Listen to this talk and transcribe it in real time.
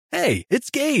Hey, it's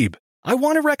Gabe. I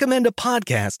want to recommend a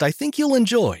podcast I think you'll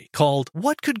enjoy called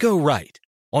What Could Go Right.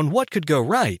 On What Could Go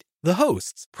Right, the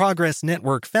hosts, Progress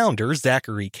Network founder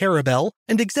Zachary Karabell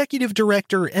and executive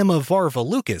director Emma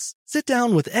Varva-Lucas, sit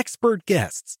down with expert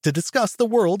guests to discuss the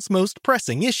world's most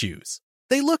pressing issues.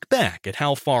 They look back at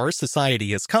how far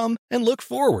society has come and look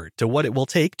forward to what it will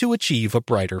take to achieve a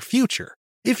brighter future.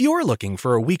 If you're looking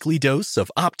for a weekly dose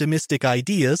of optimistic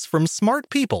ideas from smart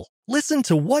people, listen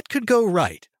to What Could Go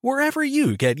Right wherever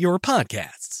you get your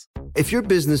podcasts. If your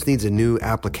business needs a new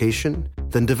application,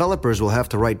 then developers will have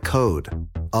to write code,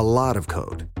 a lot of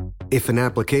code. If an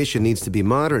application needs to be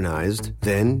modernized,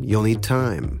 then you'll need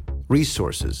time,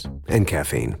 resources, and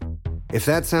caffeine. If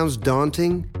that sounds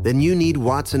daunting, then you need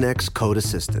Watson X Code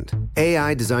Assistant,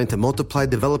 AI designed to multiply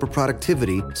developer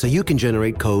productivity so you can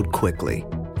generate code quickly.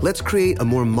 Let's create a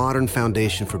more modern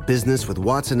foundation for business with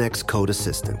Watson X Code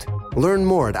Assistant. Learn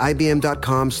more at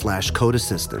ibm.com/code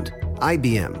assistant.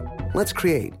 IBM. Let's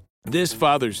create. This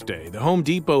Father's Day, the Home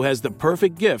Depot has the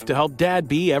perfect gift to help Dad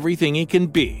be everything he can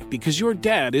be, because your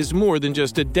dad is more than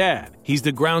just a dad. He's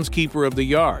the groundskeeper of the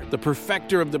yard, the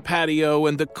perfecter of the patio,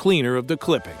 and the cleaner of the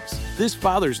clippings. This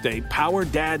Father's Day, power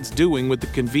Dad's doing with the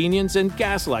convenience and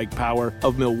gas-like power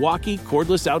of Milwaukee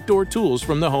cordless outdoor tools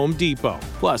from the Home Depot.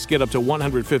 Plus, get up to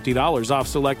 $150 off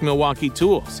select Milwaukee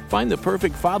tools. Find the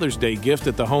perfect Father's Day gift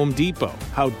at the Home Depot.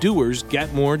 How doers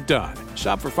get more done.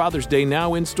 Shop for Father's Day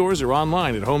now in stores or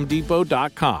online at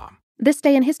homedepot.com. This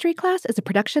Day in History Class is a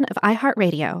production of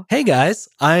iHeartRadio. Hey guys,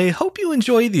 I hope you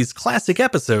enjoy these classic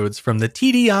episodes from the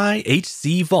TDI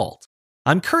HC Vault.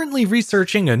 I'm currently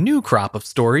researching a new crop of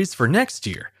stories for next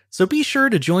year, so be sure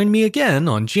to join me again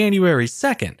on January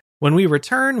 2nd when we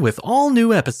return with all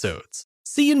new episodes.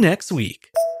 See you next week.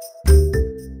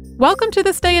 Welcome to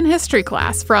This Day in History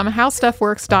Class from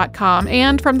HowStuffWorks.com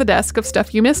and from the desk of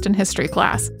Stuff You Missed in History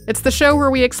Class. It's the show where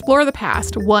we explore the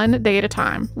past one day at a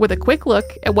time with a quick look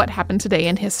at what happened today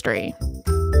in history.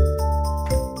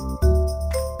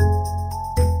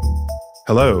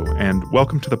 Hello, and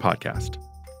welcome to the podcast.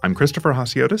 I'm Christopher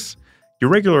Hasiotis.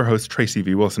 Your regular host, Tracy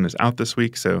V. Wilson, is out this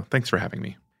week, so thanks for having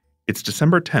me. It's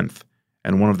December 10th,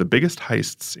 and one of the biggest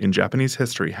heists in Japanese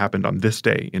history happened on this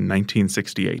day in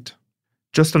 1968.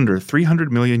 Just under 300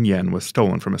 million yen was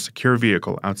stolen from a secure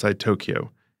vehicle outside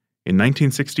Tokyo. In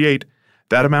 1968,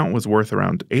 that amount was worth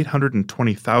around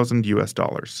 $820,000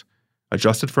 US.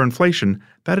 Adjusted for inflation,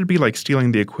 that'd be like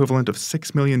stealing the equivalent of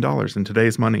 $6 million in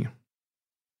today's money.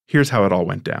 Here's how it all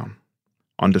went down.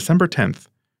 On December 10th,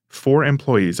 4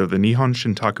 employees of the Nihon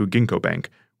Shintaku Ginko Bank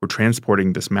were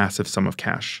transporting this massive sum of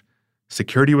cash.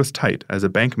 Security was tight as a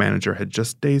bank manager had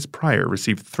just days prior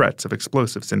received threats of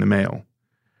explosives in the mail.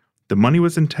 The money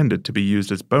was intended to be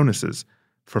used as bonuses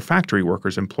for factory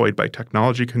workers employed by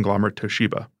technology conglomerate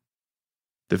Toshiba.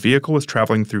 The vehicle was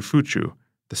traveling through Fuchu,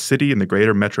 the city in the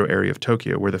greater metro area of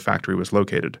Tokyo where the factory was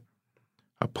located.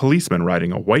 A policeman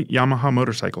riding a white Yamaha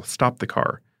motorcycle stopped the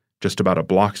car, just about a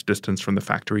block's distance from the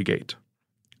factory gate.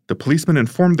 The policeman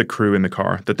informed the crew in the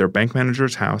car that their bank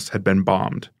manager's house had been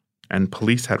bombed, and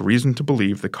police had reason to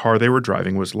believe the car they were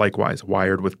driving was likewise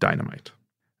wired with dynamite.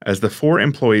 As the 4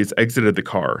 employees exited the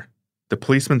car, the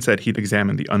policeman said he'd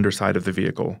examined the underside of the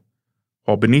vehicle.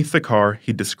 While beneath the car,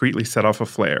 he discreetly set off a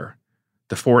flare.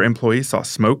 The 4 employees saw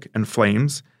smoke and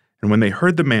flames, and when they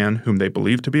heard the man, whom they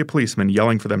believed to be a policeman,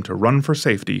 yelling for them to run for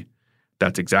safety,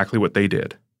 that's exactly what they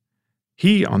did.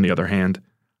 He, on the other hand,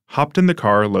 hopped in the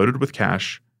car loaded with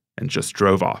cash and just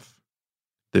drove off.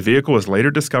 The vehicle was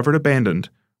later discovered abandoned,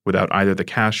 without either the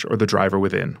cash or the driver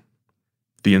within.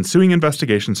 The ensuing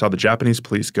investigation saw the Japanese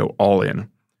police go all in.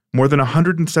 More than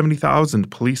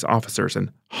 170,000 police officers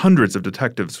and hundreds of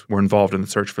detectives were involved in the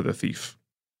search for the thief.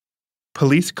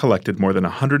 Police collected more than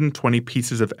 120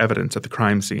 pieces of evidence at the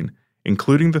crime scene,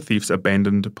 including the thief's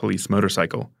abandoned police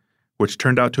motorcycle, which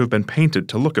turned out to have been painted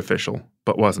to look official,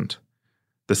 but wasn't.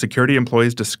 The security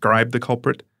employees described the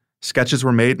culprit, sketches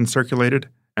were made and circulated,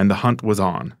 and the hunt was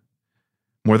on.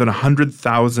 More than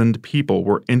 100,000 people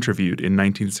were interviewed in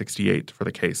 1968 for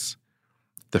the case.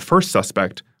 The first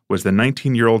suspect was the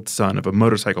 19-year-old son of a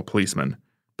motorcycle policeman,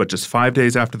 but just 5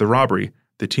 days after the robbery,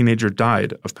 the teenager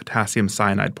died of potassium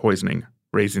cyanide poisoning,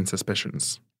 raising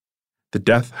suspicions. The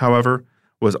death, however,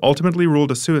 was ultimately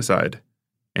ruled a suicide,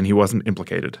 and he wasn't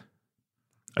implicated.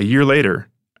 A year later,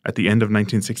 at the end of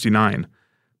 1969,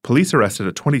 police arrested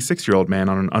a 26-year-old man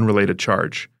on an unrelated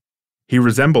charge. He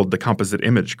resembled the composite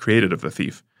image created of the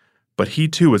thief, but he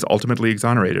too was ultimately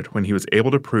exonerated when he was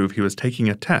able to prove he was taking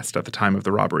a test at the time of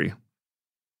the robbery.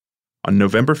 On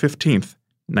November 15,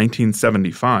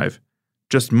 1975,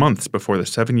 just months before the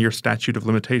 7-year statute of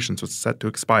limitations was set to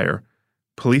expire,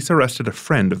 police arrested a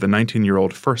friend of the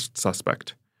 19-year-old first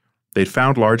suspect. They'd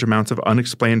found large amounts of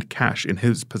unexplained cash in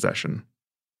his possession.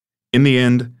 In the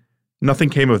end, nothing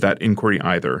came of that inquiry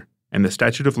either, and the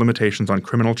statute of limitations on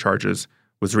criminal charges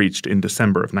was reached in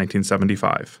December of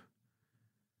 1975.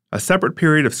 A separate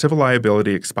period of civil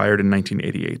liability expired in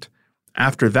 1988.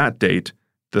 After that date,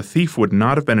 the thief would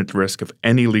not have been at risk of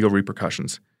any legal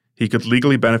repercussions. He could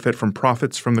legally benefit from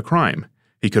profits from the crime.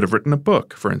 He could have written a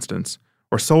book, for instance,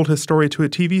 or sold his story to a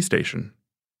TV station.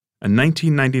 A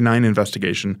 1999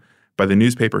 investigation by the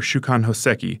newspaper Shukan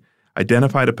Hoseki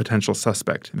identified a potential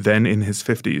suspect, then in his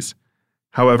 50s.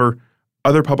 However,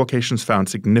 other publications found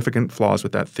significant flaws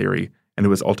with that theory, and it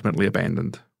was ultimately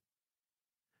abandoned.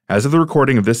 As of the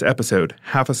recording of this episode,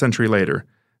 half a century later,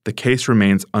 the case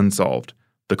remains unsolved.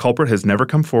 The culprit has never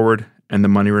come forward, and the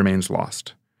money remains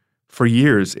lost. For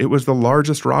years, it was the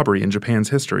largest robbery in Japan's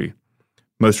history.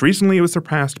 Most recently, it was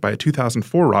surpassed by a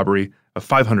 2004 robbery of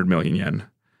 500 million yen,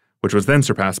 which was then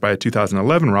surpassed by a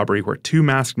 2011 robbery where two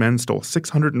masked men stole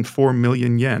 604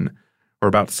 million yen, or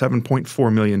about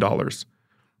 $7.4 million.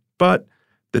 But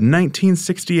the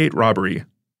 1968 robbery,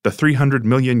 the 300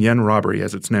 million yen robbery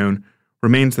as it's known,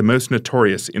 remains the most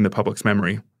notorious in the public's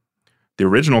memory. The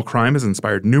original crime has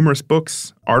inspired numerous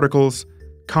books, articles,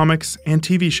 comics, and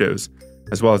TV shows,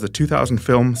 as well as the 2000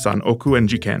 film San-Oku en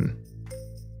Jiken.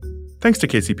 Thanks to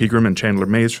Casey Pegram and Chandler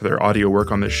Mays for their audio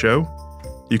work on this show.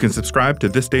 You can subscribe to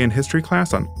This Day in History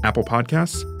Class on Apple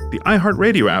Podcasts, the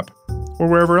iHeartRadio app, or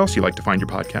wherever else you like to find your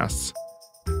podcasts.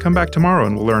 Come back tomorrow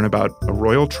and we'll learn about a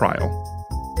royal trial.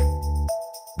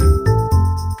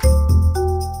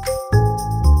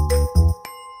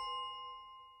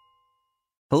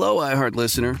 Hello, iHeart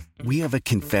listener. We have a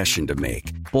confession to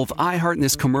make. Both iHeart and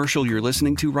this commercial you're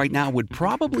listening to right now would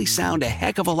probably sound a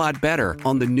heck of a lot better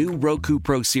on the new Roku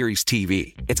Pro Series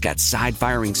TV. It's got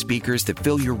side-firing speakers that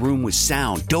fill your room with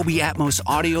sound, Dolby Atmos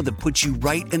audio that puts you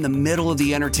right in the middle of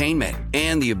the entertainment,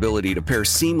 and the ability to pair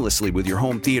seamlessly with your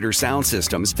home theater sound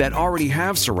systems that already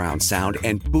have surround sound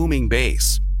and booming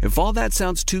bass. If all that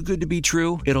sounds too good to be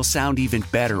true, it'll sound even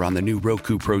better on the new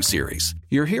Roku Pro Series.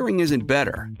 Your hearing isn't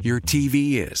better, your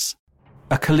TV is.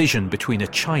 A collision between a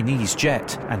Chinese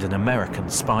jet and an American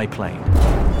spy plane.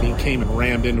 He came and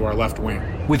rammed into our left wing.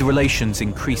 With relations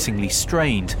increasingly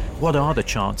strained, what are the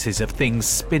chances of things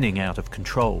spinning out of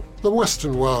control? The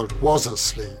Western world was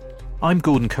asleep. I'm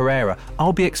Gordon Carrera.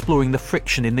 I'll be exploring the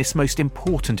friction in this most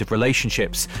important of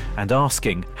relationships and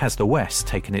asking, has the West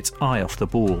taken its eye off the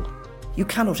ball? You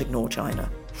cannot ignore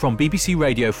China. From BBC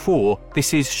Radio 4,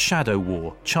 this is Shadow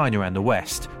War, China and the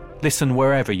West. Listen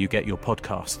wherever you get your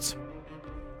podcasts.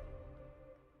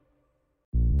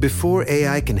 Before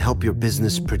AI can help your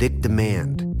business predict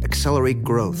demand, accelerate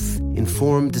growth,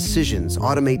 inform decisions,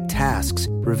 automate tasks,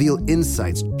 reveal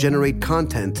insights, generate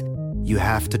content, you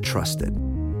have to trust it.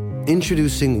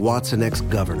 Introducing watsonx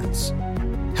Governance,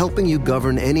 helping you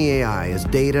govern any AI as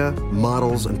data,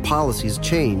 models, and policies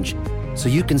change so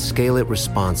you can scale it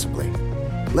responsibly.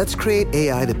 Let's create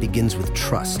AI that begins with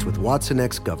trust with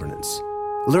watsonx Governance.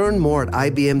 Learn more at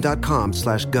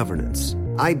ibm.com/governance.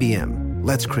 IBM.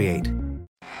 Let's create.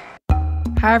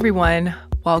 Hi, everyone.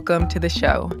 Welcome to the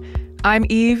show. I'm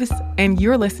Eves, and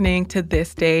you're listening to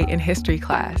This Day in History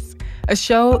Class, a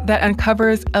show that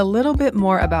uncovers a little bit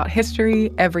more about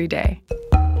history every day.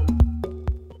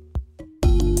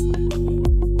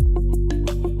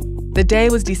 The day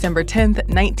was December 10th,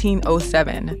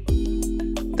 1907.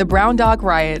 The Brown Dog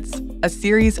Riots, a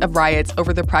series of riots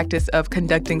over the practice of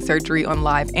conducting surgery on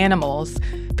live animals,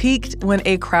 peaked when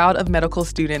a crowd of medical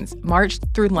students marched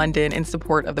through London in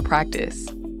support of the practice.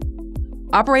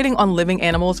 Operating on living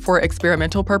animals for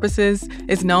experimental purposes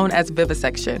is known as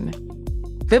vivisection.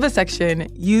 Vivisection,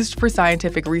 used for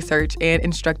scientific research and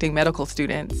instructing medical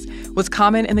students, was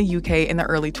common in the UK in the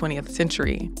early 20th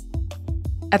century.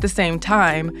 At the same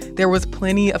time, there was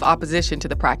plenty of opposition to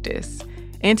the practice.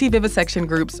 Anti-vivisection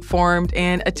groups formed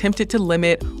and attempted to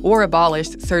limit or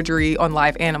abolish surgery on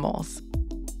live animals.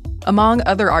 Among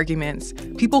other arguments,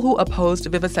 people who opposed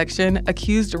vivisection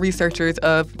accused researchers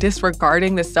of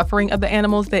disregarding the suffering of the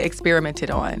animals they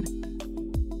experimented on.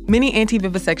 Many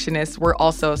anti-vivisectionists were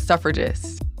also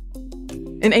suffragists.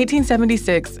 In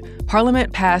 1876,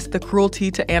 Parliament passed the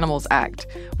Cruelty to Animals Act,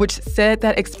 which said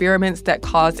that experiments that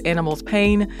caused animals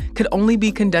pain could only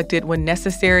be conducted when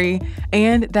necessary,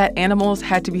 and that animals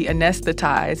had to be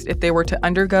anesthetized if they were to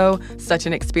undergo such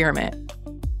an experiment.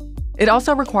 It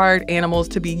also required animals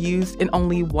to be used in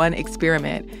only one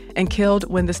experiment and killed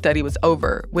when the study was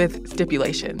over, with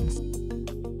stipulations.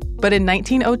 But in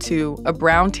 1902, a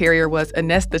brown terrier was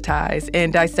anesthetized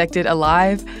and dissected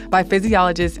alive by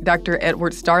physiologist Dr.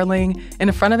 Edward Starling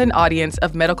in front of an audience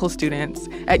of medical students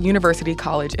at University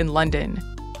College in London.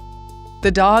 The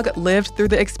dog lived through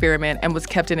the experiment and was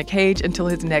kept in a cage until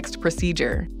his next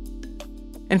procedure.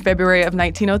 In February of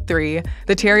 1903,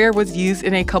 the terrier was used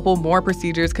in a couple more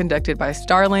procedures conducted by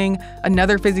Starling,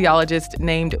 another physiologist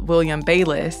named William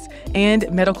Bayliss,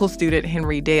 and medical student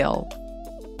Henry Dale.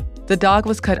 The dog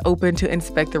was cut open to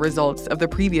inspect the results of the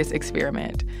previous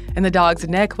experiment, and the dog's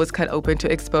neck was cut open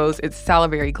to expose its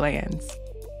salivary glands.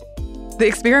 The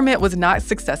experiment was not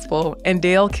successful, and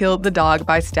Dale killed the dog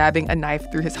by stabbing a knife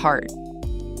through his heart.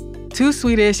 Two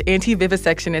Swedish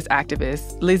anti-vivisectionist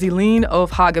activists, Lizzie Leen of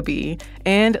Hageby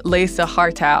and Lisa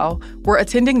Hartau, were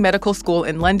attending medical school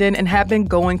in London and had been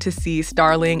going to see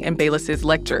Starling and Bayliss's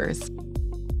lectures.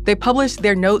 They published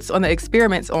their notes on the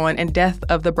experiments on and death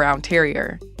of the brown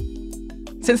terrier.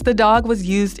 Since the dog was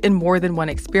used in more than one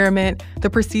experiment, the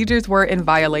procedures were in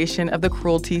violation of the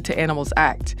Cruelty to Animals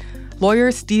Act.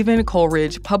 Lawyer Stephen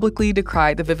Coleridge publicly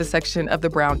decried the vivisection of the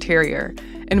brown terrier,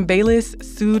 and Bayliss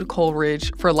sued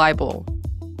Coleridge for libel.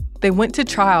 They went to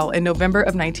trial in November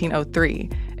of 1903,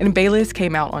 and Bayliss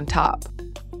came out on top.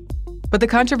 But the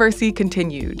controversy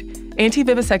continued.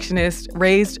 Anti-vivisectionists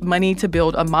raised money to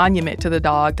build a monument to the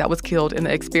dog that was killed in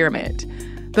the experiment.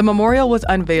 The memorial was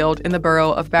unveiled in the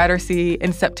borough of Battersea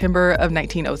in September of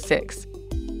 1906.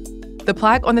 The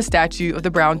plaque on the statue of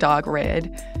the brown dog read,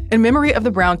 "In memory of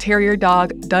the brown terrier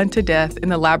dog done to death in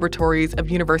the laboratories of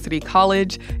University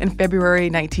College in February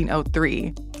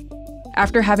 1903.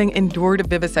 After having endured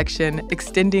vivisection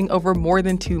extending over more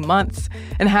than 2 months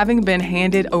and having been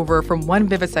handed over from one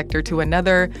vivisector to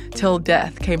another till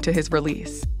death came to his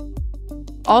release.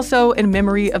 Also, in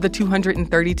memory of the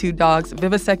 232 dogs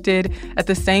vivisected at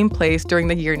the same place during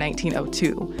the year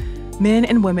 1902. Men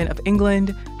and women of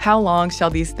England, how long shall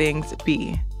these things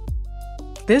be?"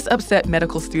 This upset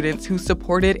medical students who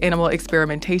supported animal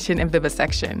experimentation and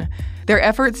vivisection. Their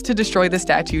efforts to destroy the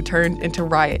statue turned into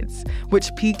riots, which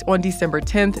peaked on December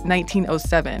 10,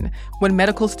 1907, when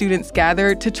medical students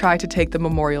gathered to try to take the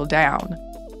memorial down.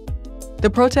 The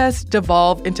protests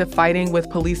devolved into fighting with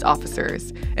police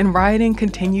officers, and rioting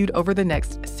continued over the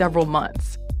next several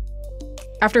months.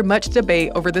 After much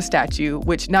debate over the statue,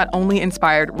 which not only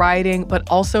inspired rioting but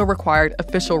also required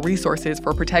official resources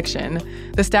for protection,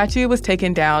 the statue was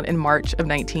taken down in March of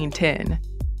 1910.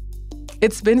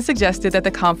 It's been suggested that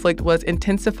the conflict was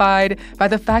intensified by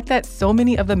the fact that so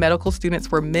many of the medical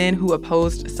students were men who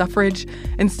opposed suffrage,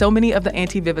 and so many of the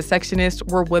anti-vivisectionists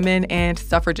were women and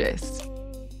suffragists.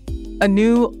 A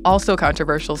new, also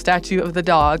controversial statue of the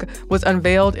dog was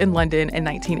unveiled in London in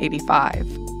 1985.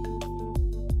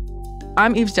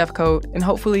 I'm Eve Jeffcoat, and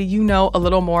hopefully you know a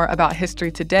little more about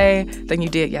history today than you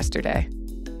did yesterday.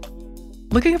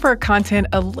 Looking for content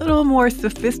a little more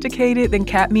sophisticated than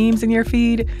cat memes in your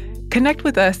feed? Connect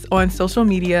with us on social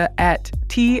media at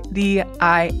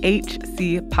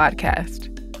TDIHC Podcast.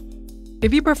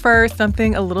 If you prefer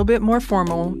something a little bit more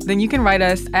formal, then you can write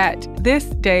us at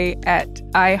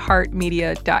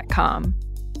thisday@iheartmedia.com.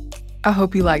 I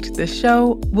hope you liked this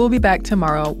show. We'll be back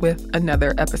tomorrow with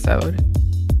another episode.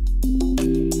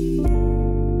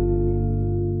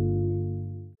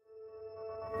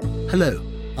 Hello,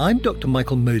 I'm Dr.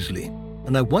 Michael Mosley,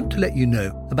 and I want to let you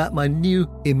know about my new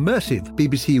immersive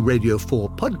BBC Radio 4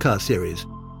 podcast series,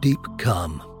 Deep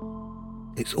Calm.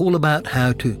 It's all about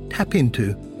how to tap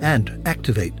into and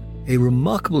activate a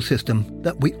remarkable system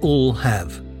that we all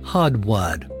have,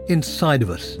 hardwired inside of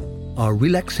us, our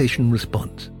relaxation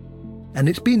response. And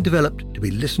it's been developed to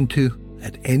be listened to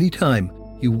at any time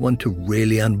you want to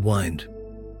really unwind.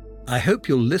 I hope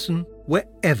you'll listen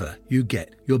wherever you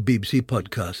get your BBC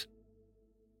podcasts.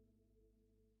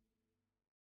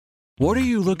 What are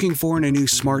you looking for in a new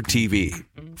smart TV?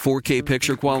 4K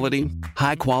picture quality?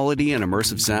 High quality and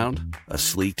immersive sound? A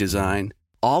sleek design?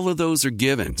 All of those are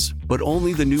givens, but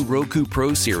only the new Roku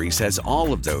Pro Series has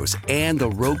all of those and the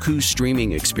Roku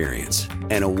streaming experience,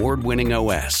 an award-winning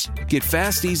OS. Get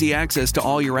fast, easy access to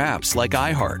all your apps like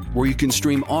iHeart, where you can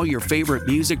stream all your favorite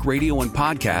music, radio, and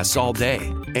podcasts all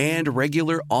day, and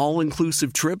regular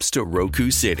all-inclusive trips to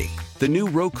Roku City. The new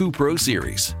Roku Pro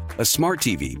Series, a smart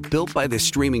TV built by the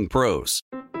streaming pros.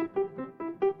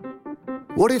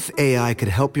 What if AI could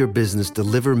help your business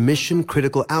deliver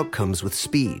mission-critical outcomes with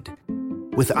speed?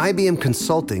 With IBM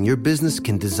Consulting, your business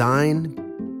can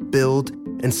design, build,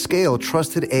 and scale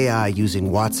trusted AI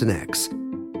using Watson X,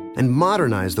 and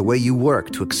modernize the way you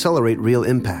work to accelerate real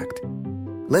impact.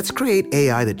 Let's create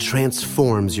AI that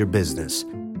transforms your business.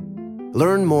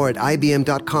 Learn more at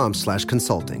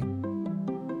ibm.com/consulting.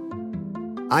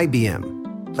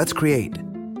 IBM. Let's create.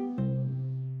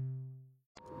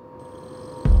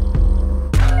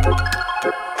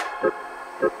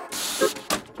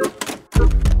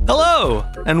 Hello,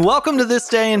 and welcome to This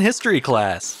Day in History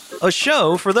Class, a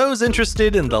show for those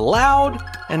interested in the loud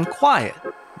and quiet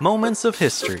moments of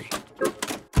history.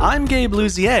 I'm Gabe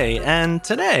Luzier, and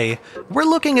today we're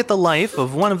looking at the life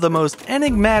of one of the most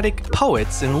enigmatic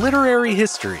poets in literary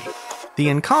history, the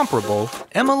incomparable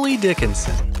Emily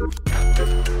Dickinson.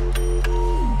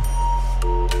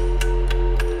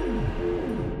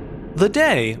 The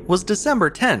day was December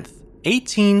 10th,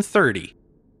 1830.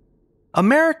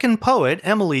 American poet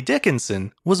Emily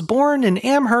Dickinson was born in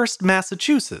Amherst,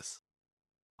 Massachusetts.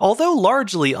 Although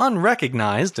largely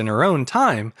unrecognized in her own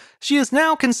time, she is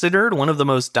now considered one of the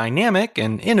most dynamic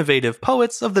and innovative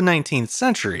poets of the 19th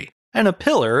century, and a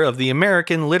pillar of the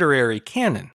American literary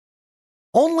canon.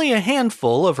 Only a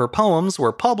handful of her poems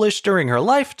were published during her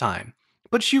lifetime,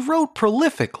 but she wrote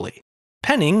prolifically,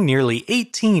 penning nearly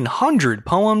 1,800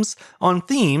 poems on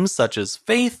themes such as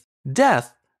faith,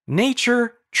 death,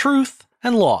 nature, truth,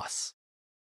 and loss.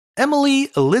 Emily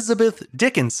Elizabeth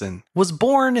Dickinson was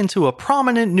born into a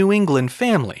prominent New England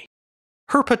family.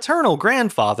 Her paternal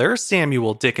grandfather,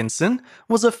 Samuel Dickinson,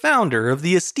 was a founder of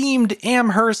the esteemed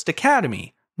Amherst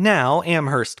Academy, now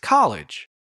Amherst College.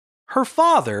 Her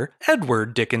father,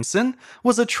 Edward Dickinson,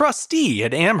 was a trustee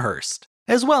at Amherst,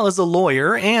 as well as a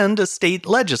lawyer and a state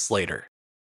legislator.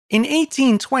 In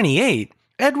 1828,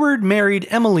 Edward married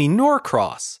Emily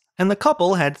Norcross, and the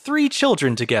couple had 3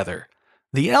 children together,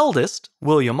 the eldest,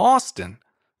 William Austin,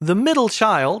 the middle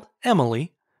child,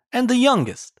 Emily, and the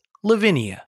youngest,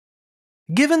 Lavinia.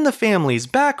 Given the family's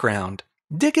background,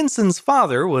 Dickinson's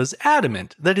father was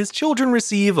adamant that his children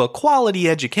receive a quality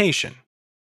education.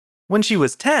 When she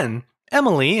was 10,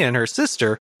 Emily and her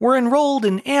sister were enrolled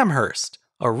in Amherst,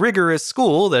 a rigorous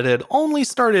school that had only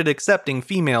started accepting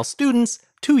female students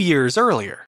 2 years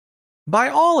earlier. By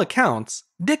all accounts,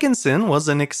 Dickinson was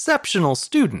an exceptional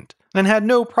student and had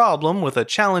no problem with a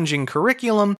challenging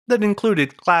curriculum that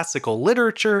included classical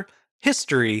literature,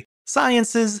 history,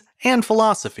 sciences, and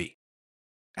philosophy.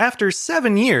 After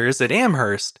 7 years at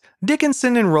Amherst,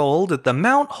 Dickinson enrolled at the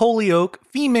Mount Holyoke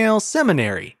Female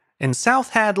Seminary in South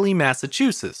Hadley,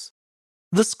 Massachusetts.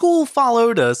 The school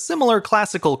followed a similar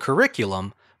classical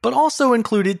curriculum, but also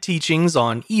included teachings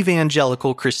on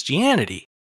evangelical Christianity.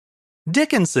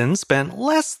 Dickinson spent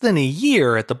less than a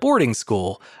year at the boarding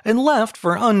school and left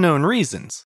for unknown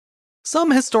reasons.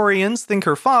 Some historians think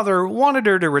her father wanted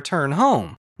her to return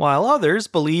home, while others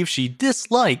believe she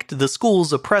disliked the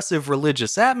school's oppressive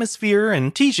religious atmosphere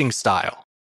and teaching style.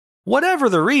 Whatever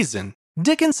the reason,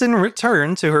 Dickinson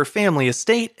returned to her family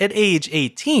estate at age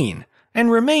 18 and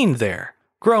remained there,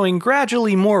 growing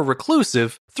gradually more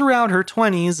reclusive throughout her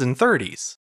 20s and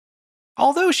 30s.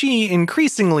 Although she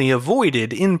increasingly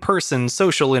avoided in-person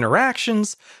social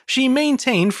interactions, she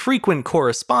maintained frequent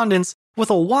correspondence with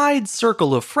a wide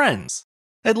circle of friends,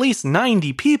 at least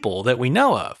 90 people that we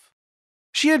know of.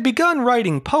 She had begun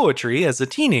writing poetry as a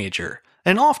teenager,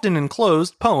 and often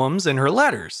enclosed poems in her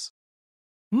letters.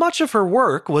 Much of her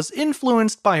work was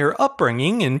influenced by her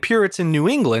upbringing in Puritan New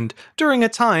England during a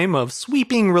time of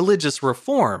sweeping religious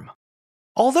reform.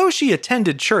 Although she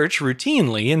attended church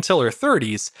routinely until her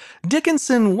 30s,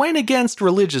 Dickinson went against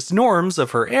religious norms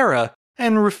of her era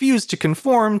and refused to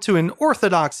conform to an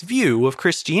orthodox view of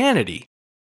Christianity.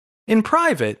 In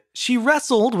private, she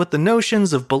wrestled with the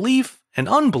notions of belief and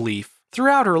unbelief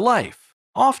throughout her life,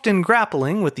 often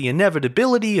grappling with the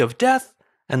inevitability of death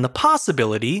and the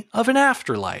possibility of an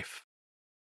afterlife.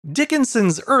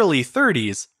 Dickinson's early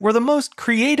 30s were the most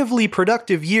creatively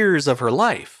productive years of her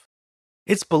life.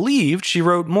 It's believed she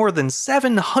wrote more than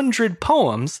 700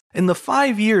 poems in the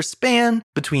 5-year span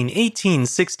between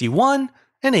 1861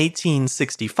 and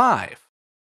 1865.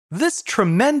 This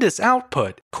tremendous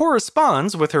output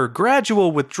corresponds with her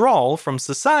gradual withdrawal from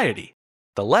society.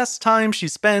 The less time she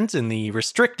spent in the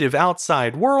restrictive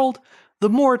outside world, the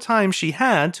more time she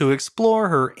had to explore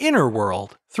her inner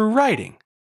world through writing.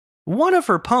 One of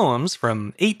her poems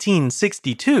from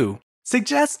 1862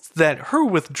 suggests that her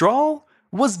withdrawal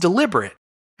was deliberate,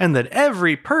 and that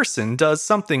every person does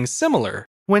something similar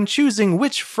when choosing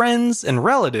which friends and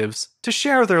relatives to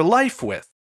share their life with.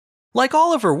 Like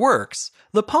all of her works,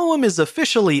 the poem is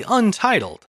officially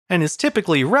untitled and is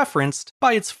typically referenced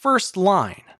by its first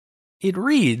line. It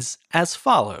reads as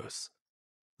follows: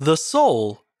 "The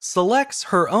soul selects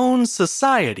her own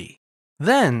society,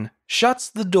 then shuts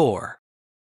the door.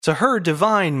 To her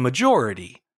divine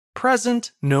majority,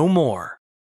 present no more.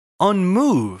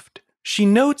 Unmoved, she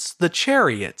notes the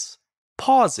chariots,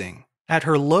 pausing at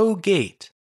her low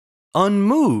gate.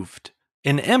 Unmoved,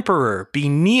 an emperor be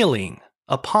kneeling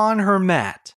upon her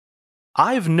mat.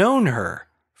 I've known her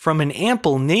from an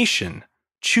ample nation.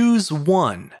 Choose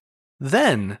one.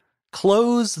 Then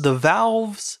close the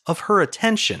valves of her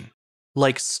attention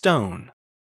like stone.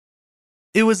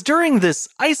 It was during this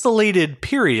isolated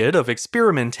period of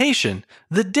experimentation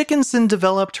that Dickinson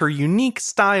developed her unique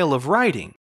style of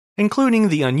writing, including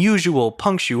the unusual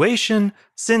punctuation,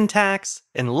 syntax,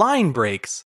 and line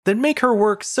breaks that make her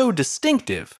work so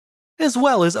distinctive, as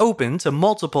well as open to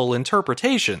multiple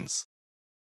interpretations.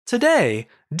 Today,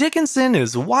 Dickinson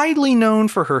is widely known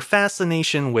for her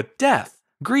fascination with death,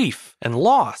 grief, and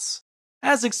loss,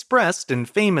 as expressed in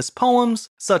famous poems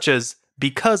such as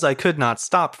Because I Could Not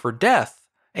Stop for Death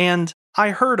and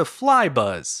I Heard a Fly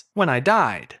Buzz When I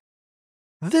Died.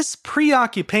 This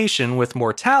preoccupation with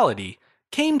mortality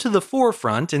came to the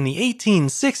forefront in the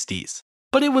 1860s,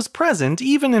 but it was present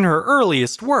even in her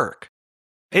earliest work.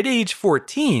 At age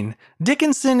 14,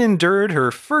 Dickinson endured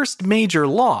her first major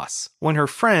loss when her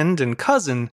friend and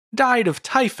cousin died of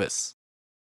typhus.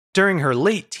 During her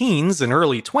late teens and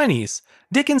early 20s,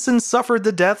 Dickinson suffered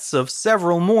the deaths of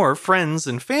several more friends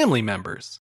and family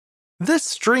members. This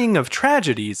string of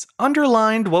tragedies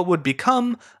underlined what would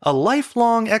become a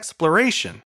lifelong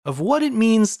exploration of what it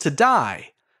means to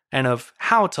die and of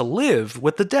how to live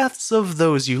with the deaths of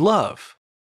those you love.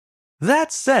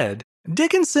 That said,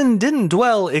 Dickinson didn't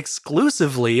dwell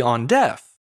exclusively on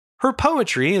death. Her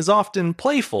poetry is often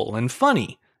playful and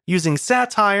funny, using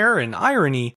satire and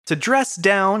irony to dress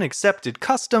down accepted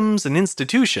customs and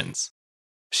institutions.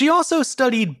 She also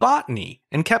studied botany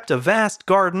and kept a vast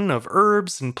garden of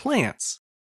herbs and plants.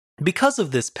 Because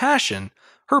of this passion,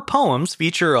 her poems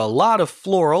feature a lot of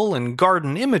floral and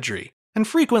garden imagery, and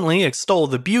frequently extol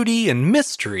the beauty and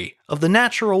mystery of the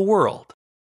natural world.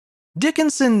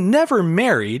 Dickinson never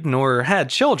married nor had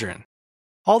children.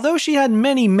 Although she had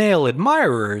many male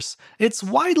admirers, it's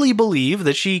widely believed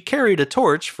that she carried a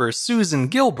torch for Susan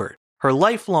Gilbert, her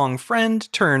lifelong friend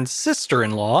turned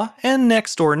sister-in-law and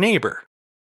next-door neighbor.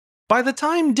 By the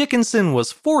time Dickinson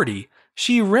was 40,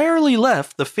 she rarely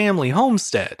left the family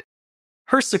homestead.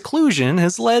 Her seclusion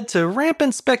has led to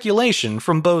rampant speculation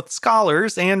from both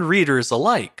scholars and readers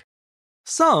alike.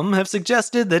 Some have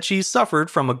suggested that she suffered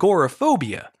from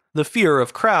agoraphobia, the fear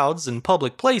of crowds in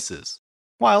public places,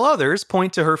 while others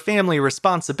point to her family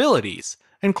responsibilities,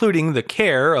 including the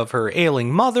care of her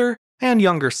ailing mother and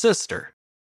younger sister.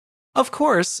 Of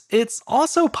course, it's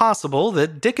also possible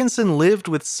that Dickinson lived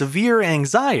with severe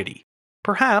anxiety,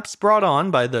 perhaps brought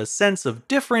on by the sense of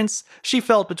difference she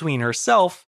felt between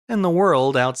herself and the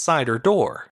world outside her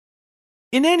door.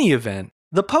 In any event,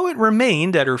 the poet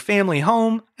remained at her family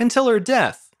home until her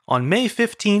death on May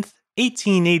 15,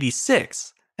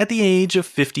 1886, at the age of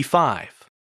 55.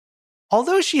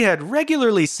 Although she had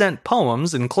regularly sent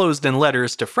poems enclosed in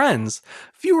letters to friends,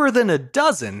 fewer than a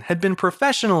dozen had been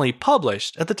professionally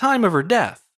published at the time of her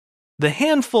death. The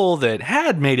handful that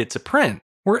had made it to print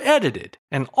were edited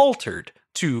and altered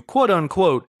to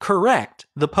quote-unquote correct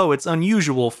the poet's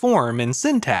unusual form and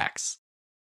syntax.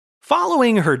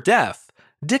 Following her death,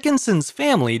 Dickinson's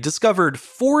family discovered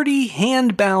 40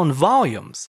 hand-bound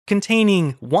volumes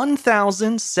containing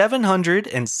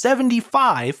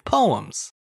 1,775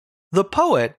 poems. The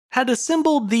poet had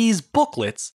assembled these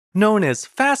booklets, known as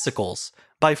fascicles,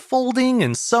 by folding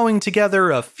and sewing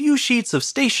together a few sheets of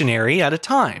stationery at a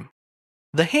time.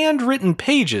 The handwritten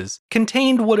pages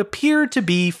contained what appeared to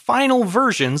be final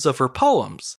versions of her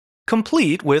poems,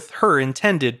 complete with her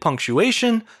intended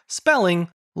punctuation, spelling,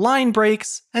 line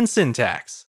breaks, and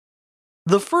syntax.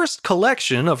 The first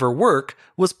collection of her work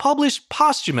was published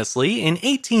posthumously in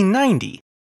 1890,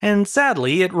 and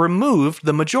sadly it removed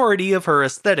the majority of her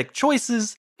aesthetic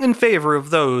choices in favor of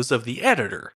those of the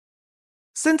editor.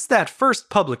 Since that first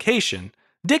publication,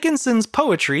 Dickinson's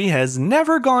poetry has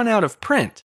never gone out of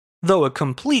print, though a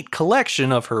complete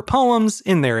collection of her poems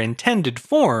in their intended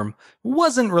form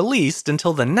wasn't released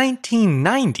until the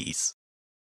 1990s.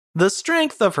 The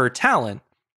strength of her talent,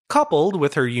 coupled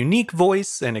with her unique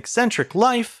voice and eccentric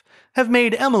life, have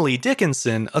made Emily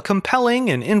Dickinson a compelling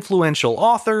and influential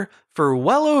author for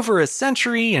well over a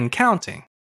century and counting.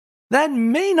 That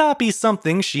may not be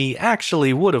something she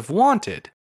actually would have wanted.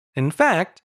 In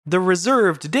fact, the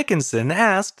reserved Dickinson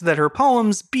asked that her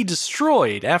poems be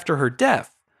destroyed after her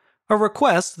death, a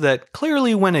request that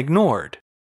clearly went ignored.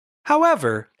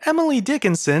 However, Emily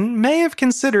Dickinson may have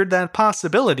considered that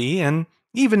possibility and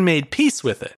even made peace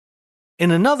with it.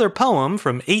 In another poem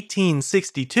from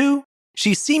 1862,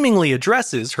 she seemingly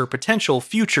addresses her potential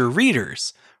future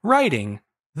readers, writing,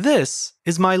 "This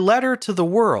is my letter to the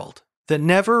world that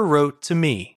never wrote to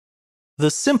me.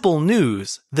 The simple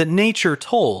news that nature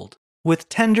told with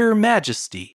tender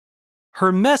majesty.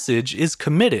 Her message is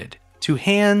committed to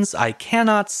hands I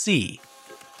cannot see.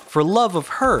 For love of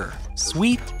her,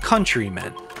 sweet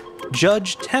countrymen,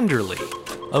 judge tenderly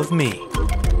of me.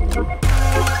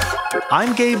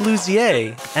 I'm Gabe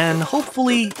Luzier, and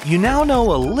hopefully you now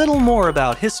know a little more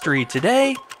about history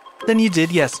today than you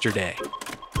did yesterday.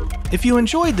 If you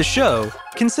enjoyed the show,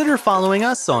 consider following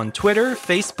us on Twitter,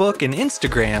 Facebook, and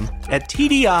Instagram at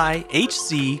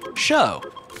TDIHC Show.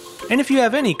 And if you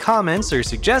have any comments or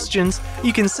suggestions,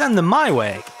 you can send them my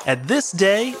way at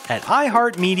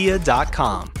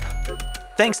thisday@iheartmedia.com.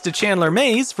 Thanks to Chandler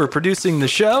Mays for producing the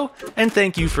show, and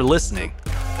thank you for listening.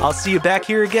 I'll see you back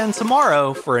here again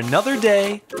tomorrow for another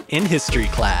day in history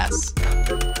class.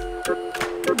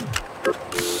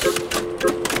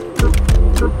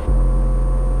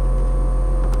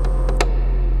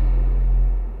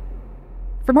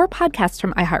 For more podcasts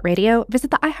from iHeartRadio,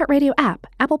 visit the iHeartRadio app,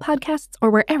 Apple Podcasts, or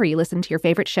wherever you listen to your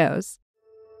favorite shows.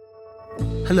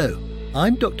 Hello,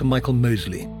 I'm Dr. Michael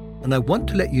Mosley, and I want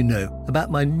to let you know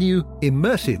about my new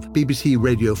immersive BBC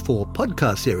Radio 4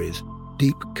 podcast series,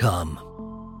 Deep Calm.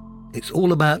 It's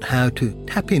all about how to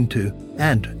tap into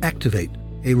and activate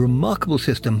a remarkable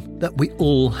system that we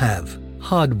all have,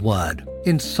 hardwired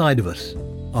inside of us,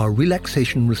 our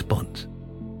relaxation response.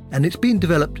 And it's been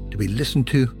developed to be listened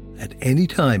to at any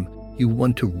time you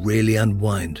want to really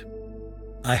unwind.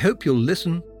 I hope you'll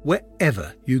listen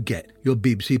wherever you get your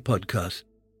BBC podcasts.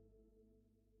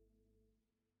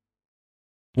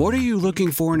 What are you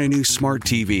looking for in a new smart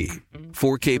TV?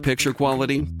 4K picture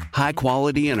quality? High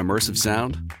quality and immersive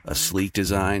sound? A sleek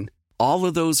design? All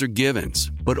of those are givens,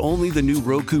 but only the new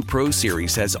Roku Pro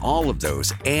Series has all of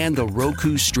those and the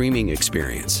Roku streaming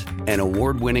experience, an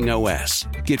award-winning OS.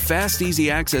 Get fast, easy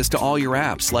access to all your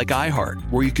apps like iHeart,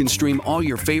 where you can stream all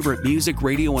your favorite music,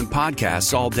 radio, and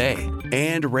podcasts all day,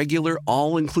 and regular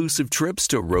all-inclusive trips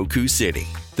to Roku City.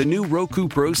 The new Roku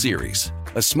Pro Series,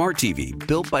 a smart TV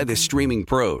built by the streaming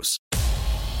pros.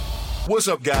 What's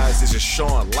up, guys? This is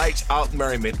Sean Lights Out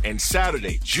Merriman, and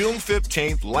Saturday, June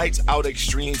 15th, Lights Out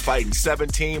Extreme Fighting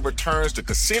 17 returns to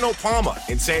Casino Palma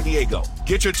in San Diego.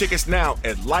 Get your tickets now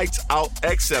at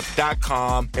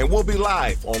lightsoutxf.com, and we'll be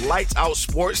live on Lights Out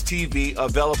Sports TV,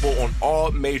 available on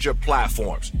all major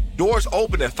platforms. Doors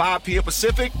open at 5 p.m.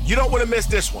 Pacific. You don't want to miss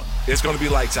this one. It's going to be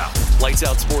lights out. Lights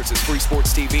Out Sports is free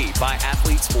sports TV by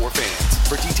athletes for fans.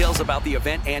 For details about the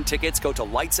event and tickets, go to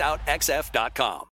lightsoutxf.com.